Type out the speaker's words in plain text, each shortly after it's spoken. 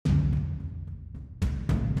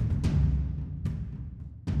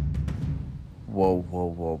Whoa, whoa,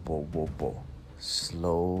 whoa, whoa, whoa, whoa.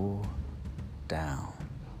 Slow down.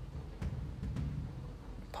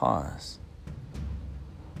 Pause.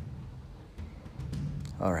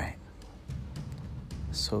 All right.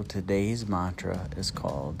 So today's mantra is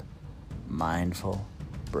called mindful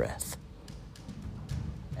breath.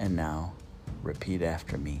 And now, repeat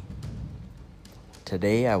after me.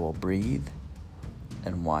 Today I will breathe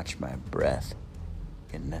and watch my breath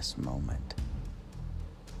in this moment.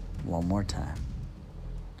 One more time.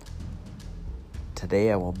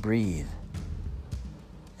 Today I will breathe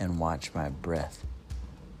and watch my breath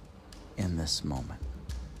in this moment.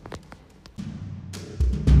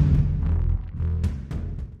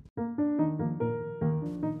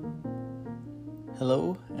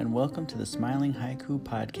 Hello, and welcome to the Smiling Haiku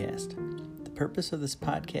Podcast. The purpose of this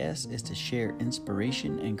podcast is to share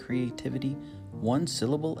inspiration and creativity one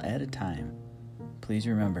syllable at a time. Please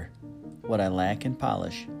remember, what I lack in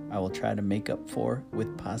polish, I will try to make up for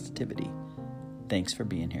with positivity. Thanks for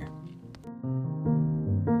being here.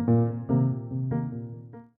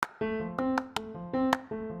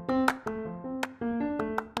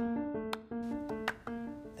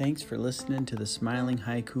 Thanks for listening to the Smiling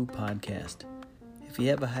Haiku Podcast. If you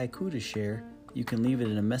have a haiku to share, you can leave it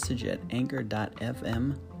in a message at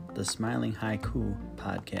anchor.fm, the Smiling Haiku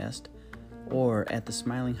Podcast, or at the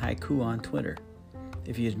Smiling Haiku on Twitter.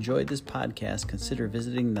 If you enjoyed this podcast, consider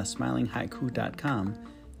visiting thesmilinghaiku.com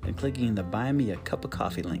and clicking the Buy Me a Cup of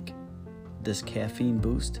Coffee link. This caffeine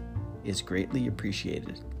boost is greatly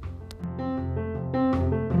appreciated.